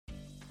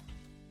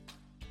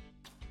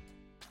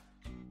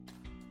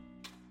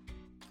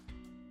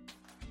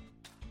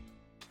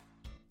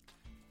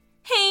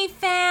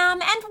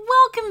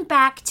welcome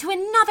back to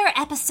another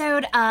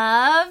episode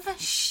of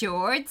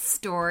Short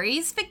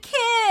Stories for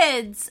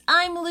Kids.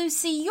 I'm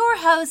Lucy, your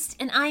host,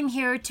 and I'm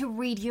here to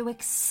read you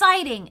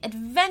exciting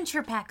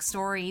adventure-packed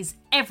stories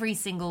every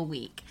single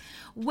week,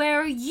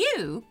 where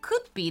you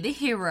could be the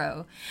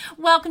hero.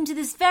 Welcome to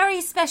this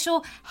very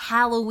special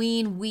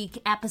Halloween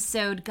week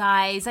episode,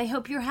 guys. I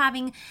hope you're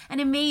having an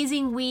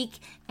amazing week,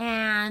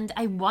 and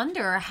I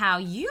wonder how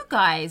you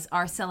guys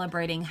are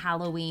celebrating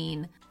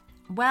Halloween.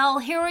 Well,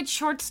 here at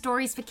Short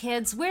Stories for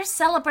Kids, we're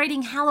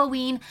celebrating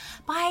Halloween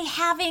by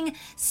having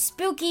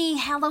spooky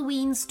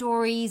Halloween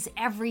stories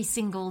every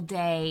single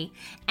day,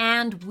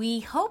 and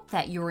we hope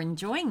that you're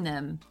enjoying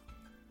them.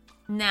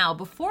 Now,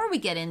 before we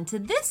get into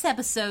this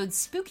episode's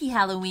spooky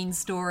Halloween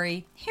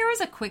story, here is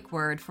a quick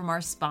word from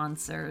our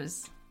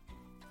sponsors.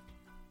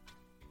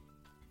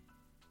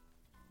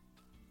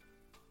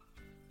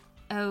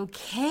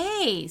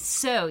 Okay,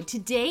 so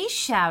today's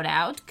shout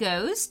out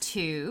goes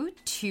to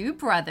two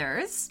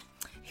brothers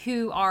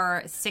who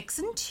are 6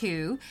 and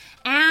 2,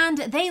 and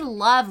they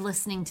love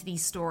listening to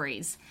these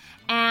stories.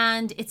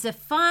 And it's a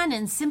fun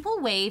and simple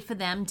way for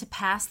them to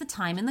pass the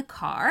time in the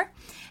car.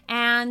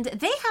 And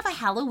they have a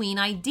Halloween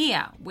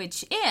idea,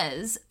 which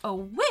is a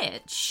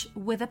witch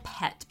with a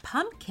pet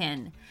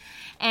pumpkin.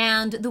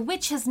 And the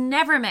witch has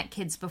never met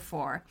kids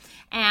before,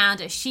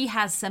 and she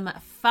has some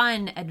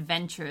fun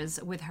adventures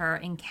with her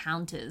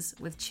encounters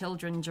with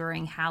children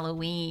during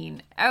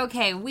Halloween.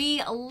 Okay,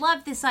 we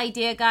love this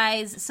idea,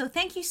 guys, so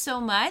thank you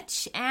so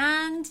much,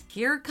 and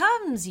here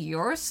comes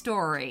your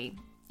story.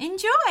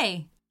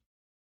 Enjoy!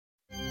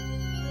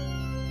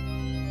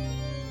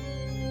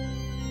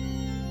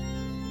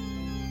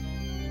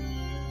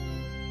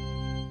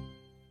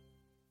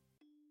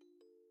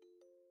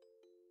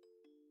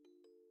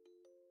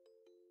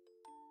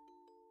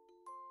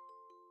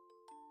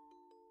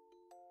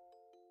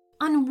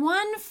 On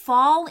one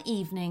fall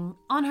evening,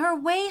 on her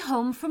way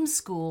home from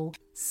school,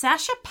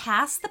 Sasha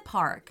passed the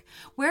park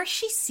where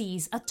she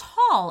sees a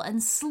tall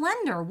and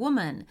slender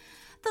woman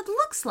that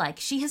looks like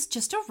she has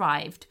just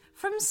arrived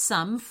from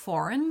some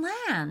foreign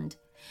land.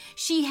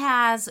 She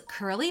has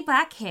curly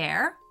black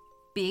hair,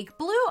 big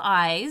blue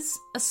eyes,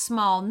 a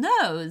small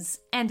nose,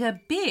 and a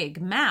big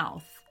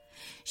mouth.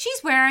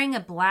 She's wearing a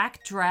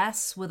black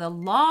dress with a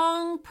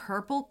long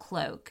purple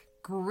cloak,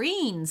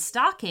 green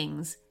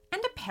stockings,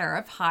 and a pair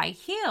of high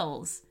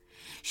heels.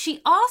 She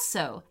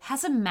also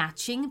has a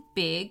matching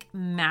big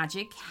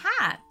magic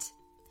hat.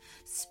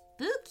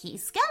 Spooky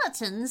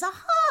skeletons are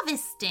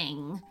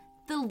harvesting.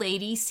 The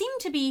lady seemed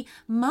to be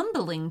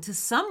mumbling to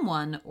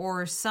someone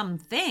or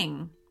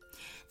something.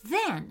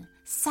 Then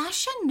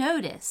Sasha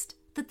noticed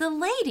that the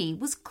lady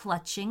was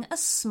clutching a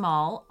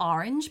small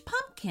orange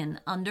pumpkin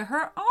under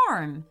her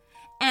arm,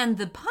 and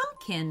the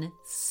pumpkin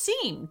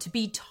seemed to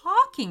be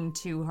talking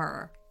to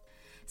her.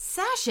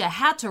 Sasha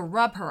had to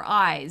rub her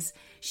eyes.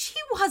 She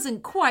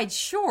wasn't quite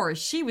sure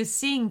she was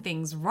seeing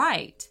things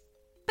right.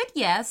 But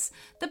yes,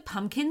 the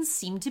pumpkin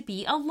seemed to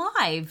be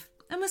alive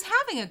and was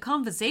having a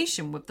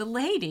conversation with the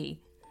lady.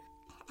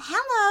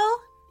 "Hello,"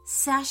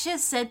 Sasha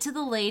said to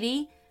the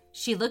lady.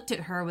 She looked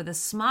at her with a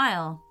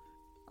smile.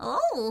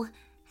 "Oh,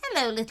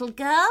 hello, little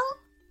girl."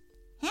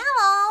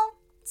 "Hello,"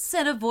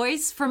 said a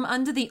voice from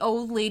under the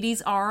old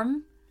lady's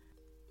arm.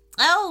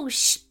 "Oh,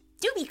 shh,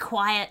 do be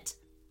quiet,"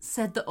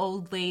 said the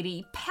old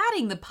lady,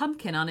 patting the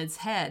pumpkin on its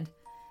head.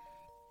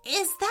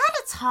 "Is that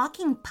a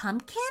talking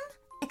pumpkin?"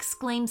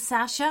 exclaimed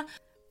Sasha,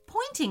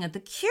 pointing at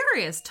the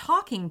curious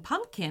talking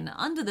pumpkin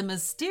under the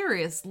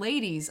mysterious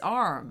lady's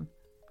arm.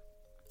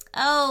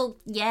 "Oh,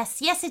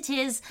 yes, it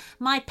is,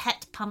 my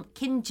pet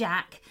pumpkin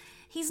Jack.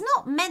 He's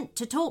not meant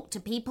to talk to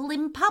people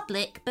in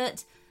public,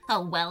 but, oh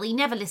well, he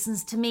never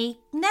listens to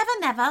me.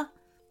 Never.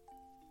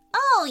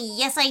 "Oh,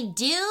 yes, I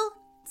do,"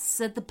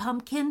 said the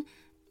pumpkin.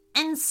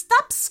 "And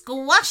stop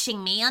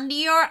squashing me under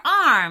your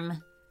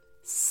arm."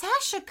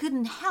 Sasha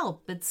couldn't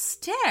help but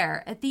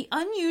stare at the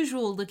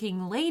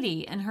unusual-looking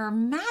lady and her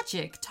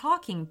magic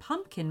talking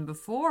pumpkin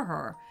before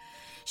her.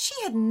 She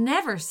had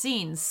never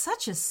seen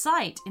such a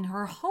sight in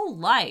her whole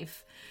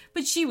life,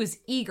 but she was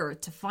eager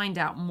to find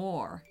out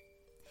more.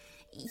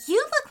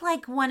 "You look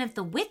like one of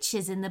the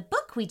witches in the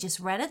book we just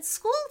read at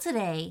school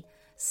today,"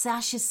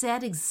 Sasha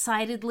said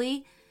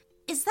excitedly.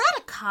 "Is that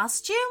a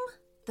costume?"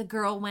 the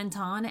girl went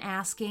on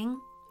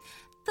asking.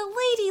 The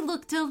lady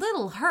looked a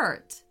little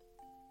hurt.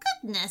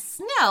 "Goodness,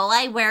 no,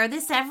 I wear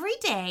this every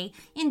day,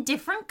 in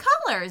different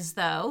colors,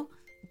 though,"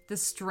 the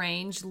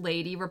strange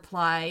lady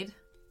replied.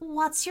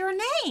 "What's your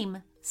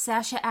name?"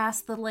 Sasha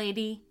asked the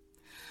lady.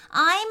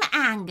 "I'm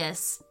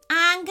Angus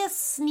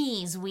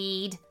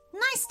Sneezeweed.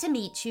 Nice to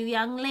meet you,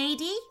 young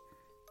lady."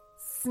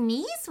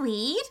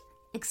 "Sneezeweed?"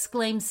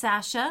 exclaimed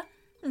Sasha.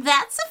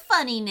 "That's a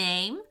funny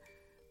name."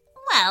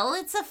 "Well,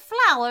 it's a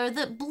flower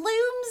that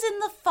blooms in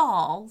the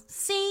fall,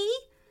 see?"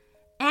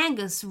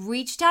 Angus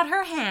reached out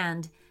her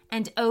hand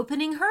and,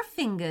 opening her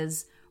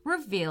fingers,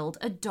 revealed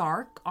a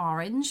dark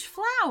orange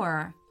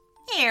flower.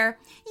 "Here,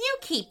 you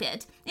keep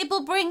it. It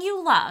will bring you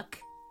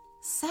luck."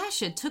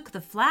 Sasha took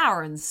the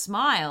flower and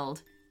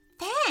smiled.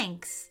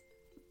 "Thanks.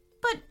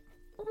 But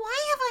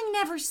Why have I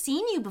never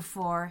seen you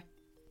before?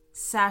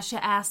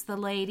 Sasha asked the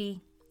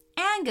lady.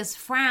 Angus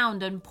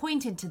frowned and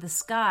pointed to the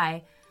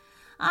sky.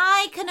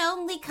 I can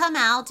only come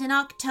out in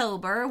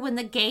October when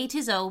the gate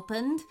is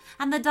opened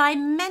and the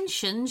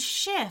dimensions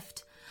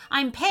shift.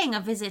 I'm paying a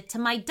visit to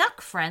my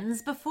duck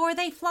friends before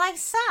they fly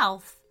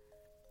south.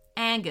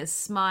 Angus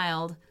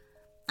smiled.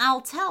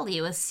 I'll tell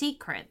you a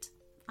secret.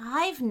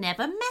 I've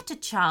never met a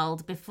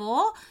child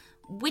before.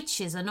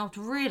 Witches are not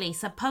really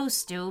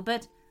supposed to,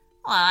 but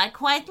I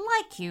quite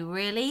like you,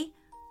 really.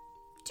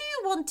 Do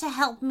you want to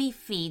help me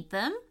feed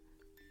them?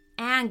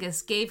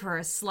 Angus gave her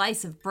a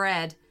slice of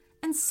bread,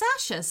 and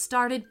Sasha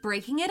started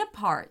breaking it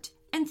apart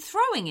and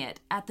throwing it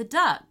at the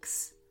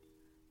ducks.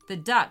 The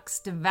ducks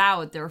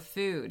devoured their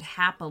food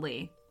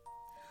happily.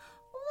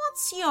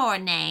 What's your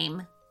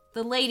name?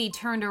 The lady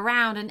turned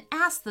around and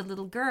asked the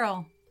little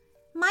girl.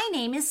 My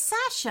name is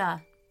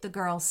Sasha, the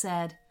girl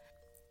said.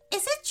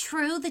 Is it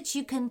true that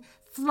you can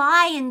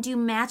fly and do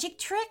magic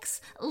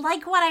tricks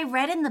like what I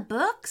read in the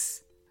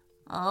books?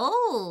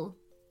 Oh,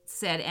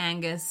 said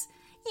Angus.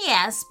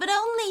 Yes, but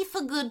only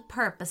for good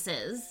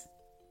purposes.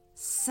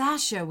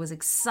 Sasha was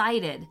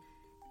excited.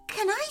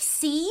 Can I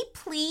see,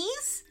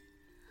 please?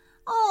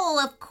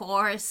 Oh, of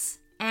course,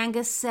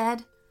 Angus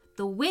said.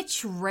 The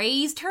witch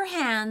raised her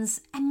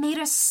hands and made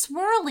a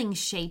swirling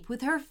shape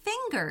with her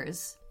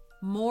fingers.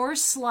 More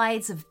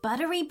slides of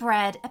buttery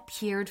bread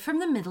appeared from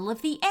the middle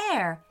of the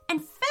air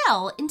and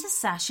fell into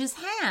Sasha's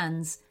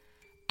hands.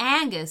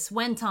 Angus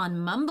went on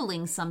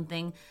mumbling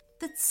something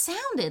that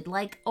sounded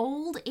like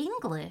Old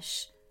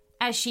English.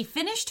 As she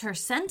finished her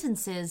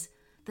sentences,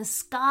 the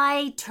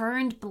sky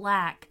turned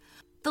black,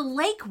 the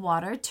lake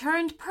water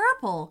turned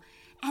purple,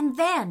 and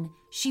then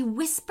she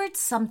whispered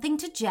something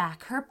to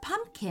Jack, her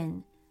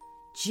pumpkin.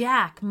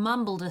 Jack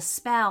mumbled a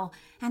spell,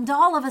 and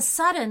all of a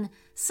sudden,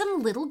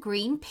 some little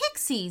green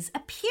pixies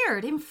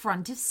appeared in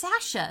front of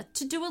Sasha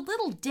to do a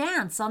little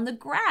dance on the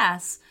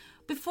grass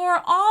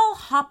before all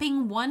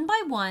hopping one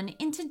by one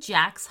into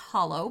Jack's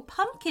hollow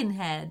pumpkin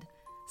head.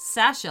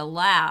 Sasha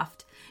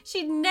laughed.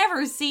 She'd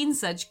never seen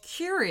such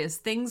curious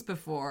things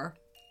before.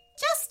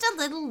 Just a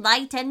little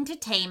light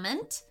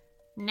entertainment.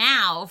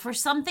 Now for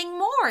something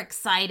more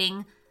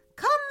exciting.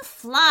 Come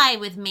fly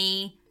with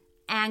me,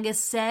 Angus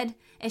said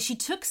as she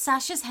took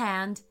Sasha's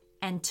hand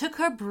and took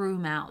her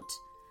broom out.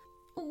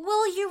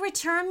 Will you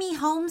return me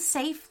home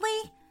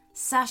safely?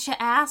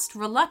 Sasha asked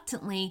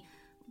reluctantly,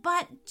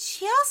 but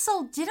she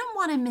also didn't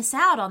want to miss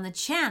out on the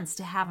chance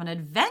to have an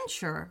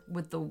adventure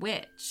with the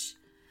witch.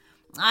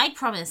 I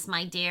promise,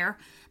 my dear.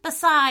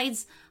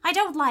 Besides, I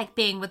don't like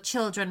being with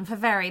children for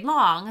very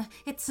long.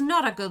 It's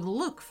not a good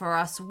look for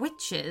us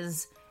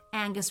witches,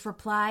 Angus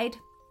replied.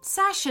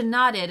 Sasha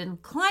nodded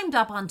and climbed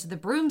up onto the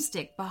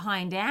broomstick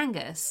behind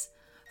Angus.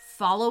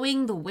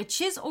 Following the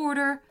witch's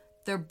order,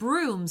 the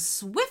broom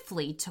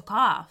swiftly took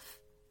off.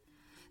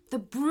 The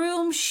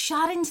broom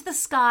shot into the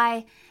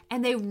sky,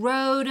 and they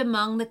rode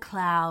among the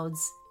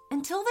clouds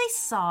until they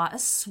saw a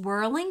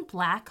swirling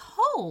black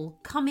hole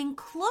coming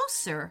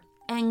closer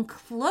and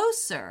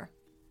closer.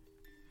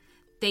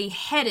 They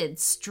headed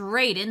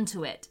straight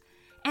into it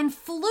and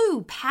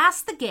flew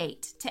past the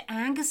gate to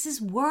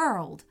Angus's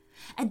world,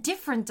 a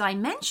different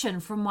dimension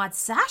from what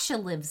Sasha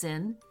lives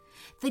in.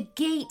 The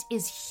gate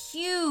is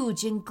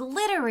huge and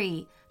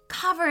glittery,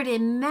 covered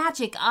in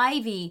magic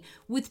ivy,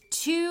 with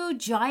 2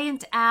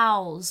 giant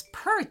owls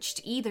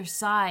perched either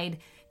side,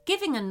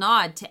 giving a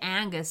nod to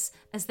Angus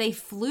as they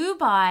flew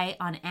by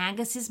on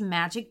Angus's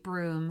magic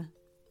broom.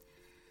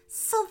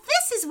 So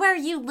this is where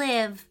you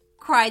live,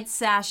 cried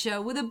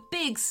Sasha with a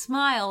big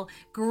smile,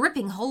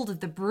 gripping hold of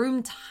the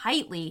broom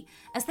tightly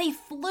as they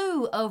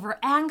flew over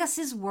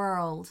Angus's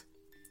world.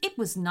 It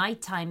was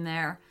nighttime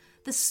there.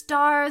 The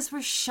stars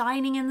were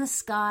shining in the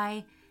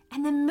sky,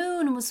 and the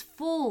moon was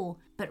full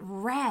but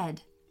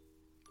red.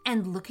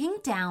 And looking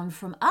down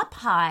from up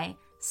high,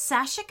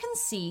 Sasha can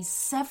see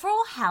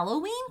several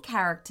Halloween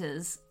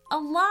characters,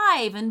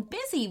 alive and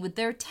busy with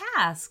their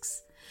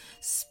tasks.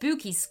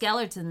 Spooky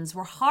skeletons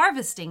were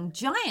harvesting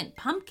giant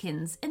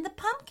pumpkins in the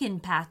pumpkin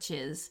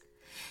patches.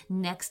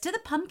 Next to the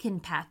pumpkin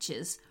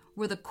patches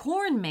were the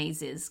corn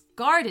mazes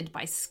guarded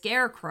by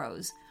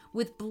scarecrows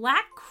with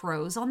black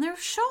crows on their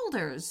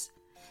shoulders.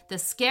 The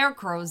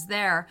scarecrows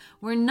there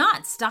were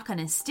not stuck on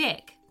a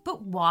stick,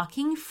 but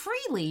walking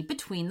freely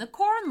between the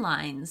corn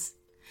lines.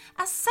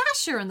 As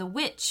Sasha and the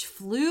witch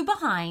flew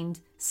behind,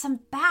 some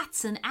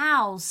bats and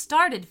owls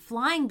started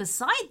flying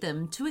beside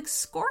them to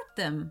escort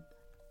them.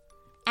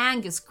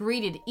 Angus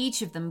greeted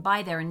each of them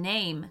by their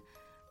name.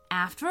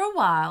 After a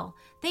while,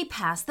 they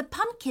passed the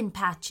pumpkin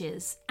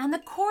patches and the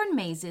corn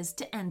mazes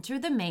to enter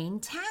the main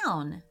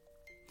town.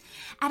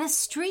 At a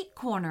street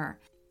corner,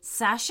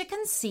 Sasha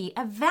can see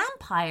a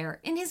vampire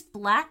in his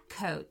black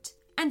coat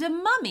and a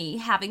mummy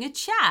having a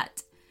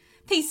chat.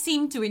 They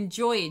seemed to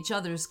enjoy each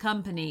other's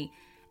company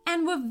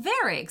and were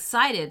very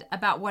excited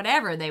about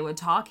whatever they were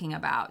talking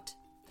about.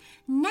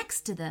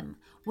 Next to them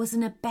was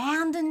an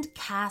abandoned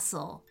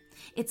castle.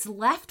 Its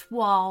left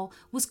wall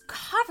was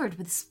covered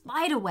with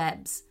spider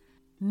webs.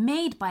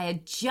 made by a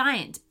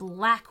giant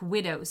black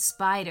widow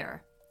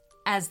spider.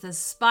 As the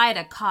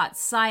spider caught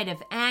sight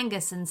of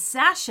Angus and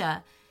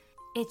Sasha,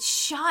 it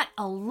shot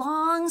a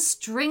long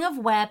string of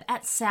web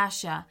at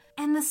Sasha,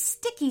 and the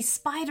sticky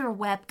spider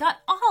web got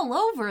all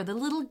over the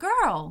little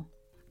girl.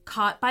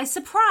 Caught by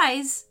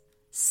surprise,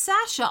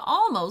 Sasha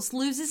almost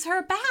loses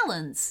her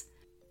balance,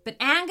 but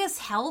Angus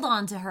held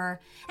on to her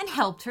and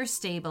helped her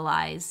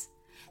stabilize.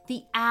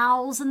 The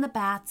owls and the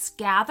bats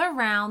gather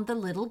round the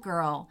little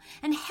girl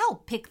and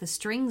help pick the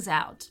strings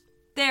out.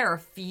 They're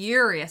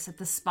furious at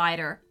the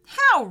spider.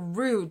 How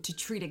rude to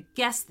treat a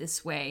guest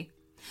this way.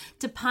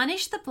 To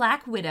punish the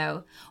Black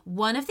Widow,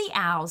 one of the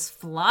owls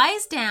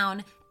flies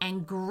down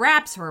and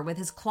grabs her with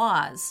his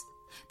claws.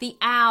 The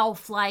owl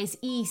flies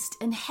east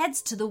and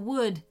heads to the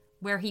wood,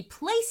 where he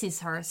places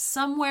her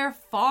somewhere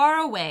far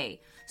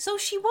away, so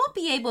she won't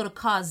be able to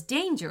cause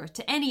danger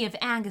to any of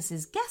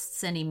Angus's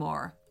guests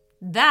anymore.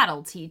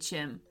 That'll teach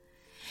him.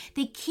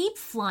 They keep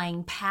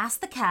flying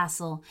past the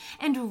castle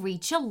and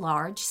reach a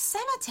large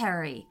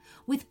cemetery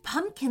with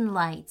pumpkin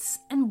lights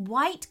and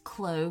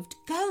white-clothed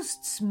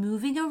ghosts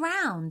moving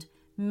around,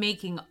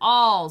 making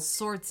all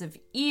sorts of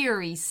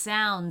eerie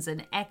sounds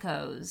and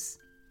echoes.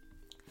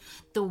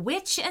 The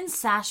witch and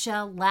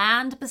Sasha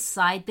land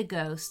beside the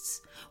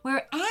ghosts,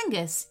 where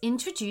Angus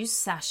introduced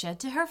Sasha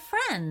to her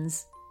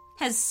friends.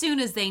 As soon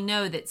as they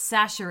know that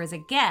Sasha is a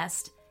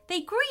guest,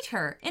 they greet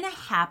her in a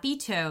happy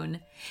tone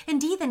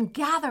and even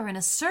gather in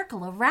a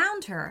circle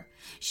around her,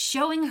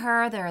 showing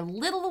her their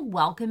little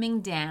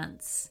welcoming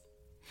dance.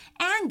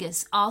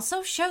 Angus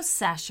also shows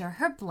Sasha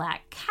her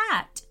black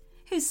cat,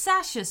 who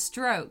Sasha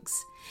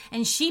strokes,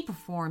 and she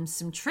performs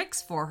some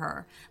tricks for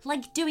her,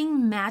 like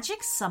doing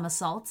magic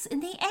somersaults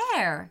in the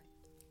air.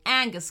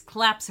 Angus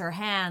claps her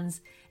hands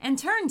and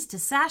turns to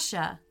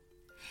Sasha.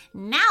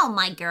 "Now,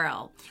 my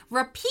girl,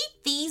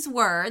 repeat these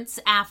words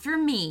after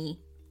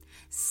me."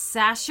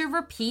 Sasha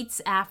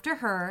repeats after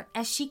her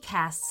as she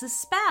casts a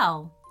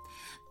spell.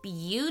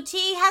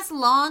 "Beauty has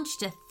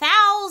launched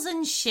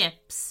 1,000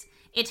 ships.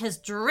 It has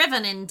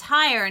driven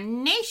entire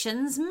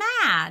nations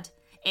mad.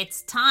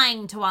 It's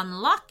time to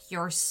unlock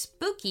your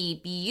spooky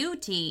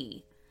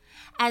beauty."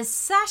 As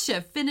Sasha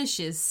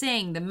finishes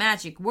saying the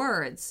magic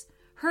words,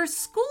 her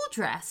school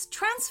dress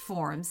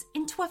transforms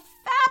into a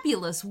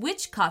fabulous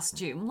witch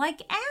costume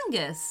like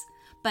Angus,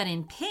 but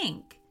in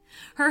pink.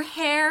 Her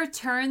hair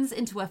turns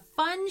into a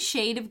fun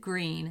shade of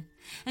green,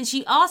 and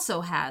she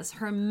also has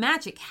her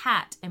magic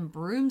hat and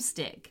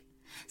broomstick.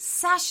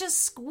 Sasha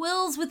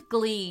squeals with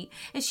glee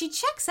as she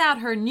checks out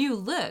her new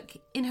look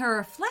in her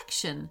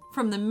reflection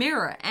from the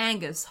mirror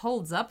Angus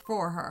holds up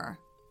for her.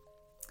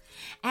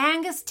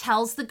 Angus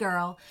tells the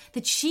girl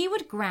that she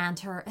would grant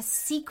her a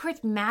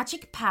secret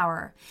magic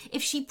power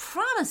if she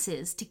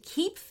promises to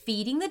keep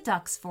feeding the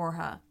ducks for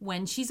her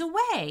when she's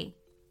away.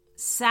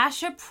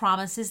 Sasha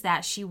promises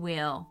that she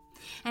will,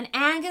 and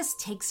Angus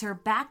takes her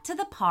back to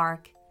the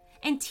park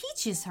and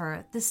teaches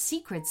her the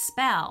secret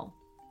spell.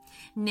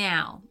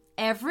 Now,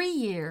 every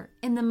year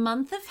in the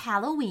month of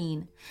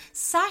Halloween,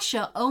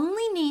 Sasha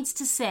only needs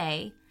to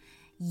say,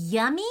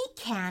 "Yummy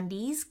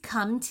candies,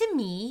 come to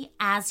me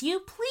as you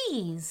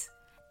please,"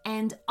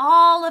 and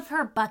all of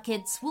her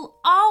buckets will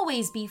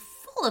always be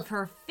full of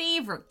her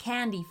favorite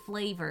candy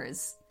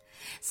flavors.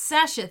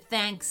 Sasha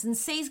thanks and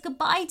says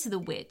goodbye to the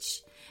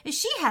witch, as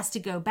she has to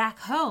go back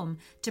home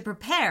to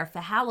prepare for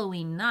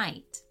Halloween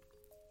night.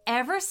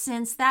 Ever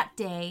since that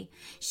day,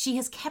 she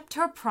has kept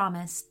her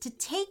promise to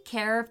take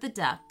care of the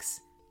ducks,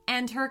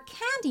 and her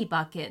candy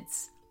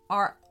buckets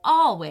are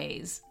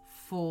always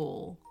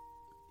full.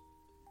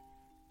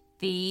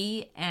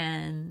 The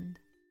end.